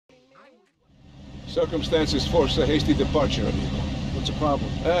Circumstances force a hasty departure, amigo. What's the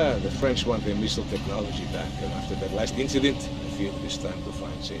problem? The French want their missile technology back, and after that last incident, I feel it is time to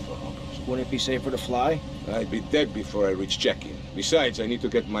find safer harbors. Wouldn't it be safer to fly? I'd be dead before I reach check-in. Besides, I need to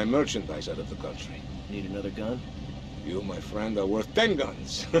get my merchandise out of the country. Need another gun? You, my friend, are worth 10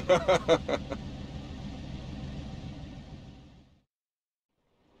 guns.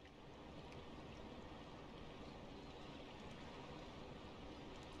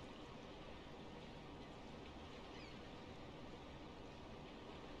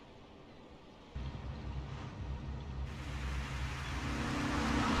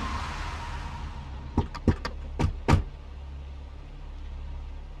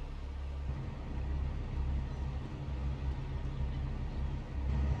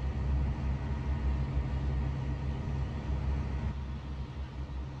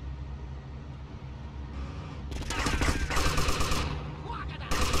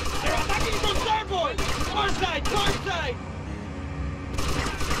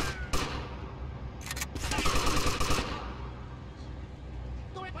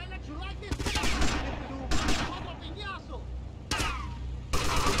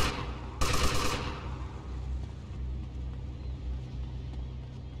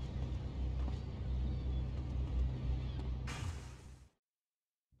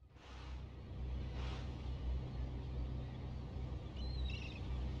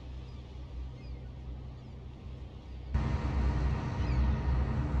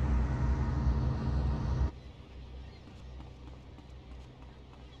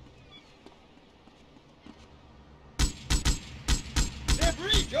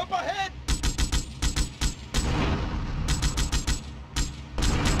 Jump ahead!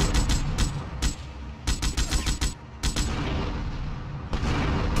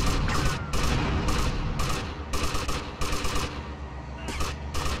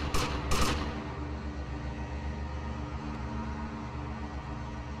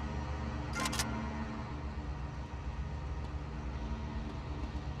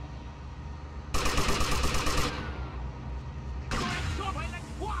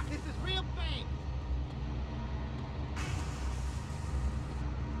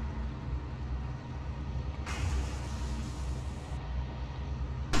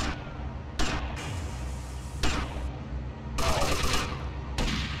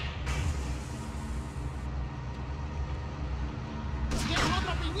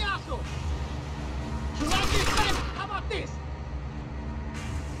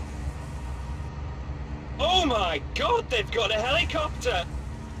 Oh my God, they've got a helicopter!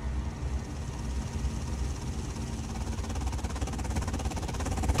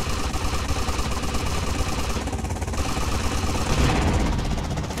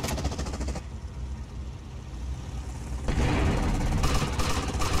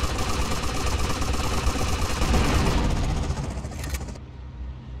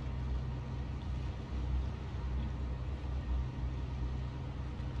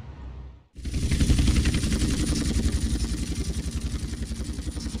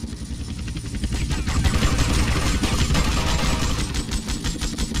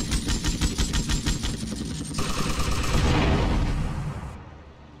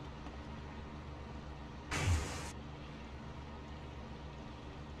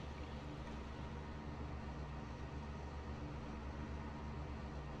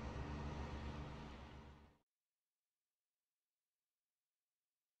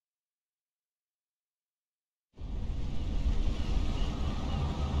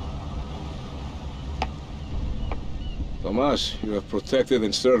 Tomas, you have protected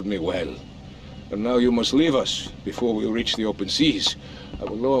and served me well. And now you must leave us before we reach the open seas. I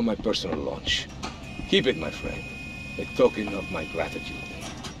will lower my personal launch. Keep it, my friend. A token of my gratitude.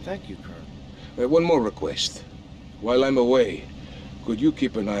 Thank you, Colonel. One more request. While I'm away, could you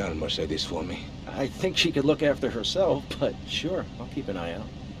keep an eye on Mercedes for me? I think she could look after herself, but sure, I'll keep an eye out.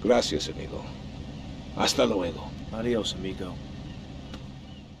 Gracias, amigo. Hasta luego. Adios, amigo.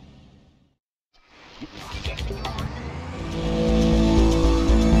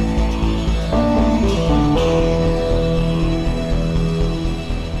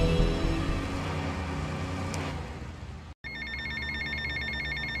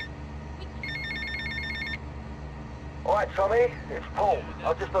 Alright, Tommy, it's Paul.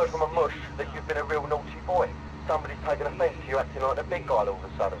 I've just heard from a mush that you've been a real naughty boy. Somebody's taken offence to you acting like the big guy all of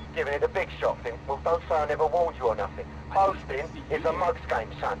a sudden. Giving it a big shot thing. Well, don't say I never warned you or nothing. Boasting is a mug's game,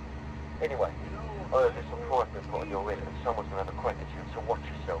 son. Anyway, I heard there's some price been put on your head and someone's gonna have a crack at you, so watch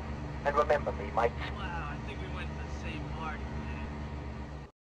yourself. And remember me, mate.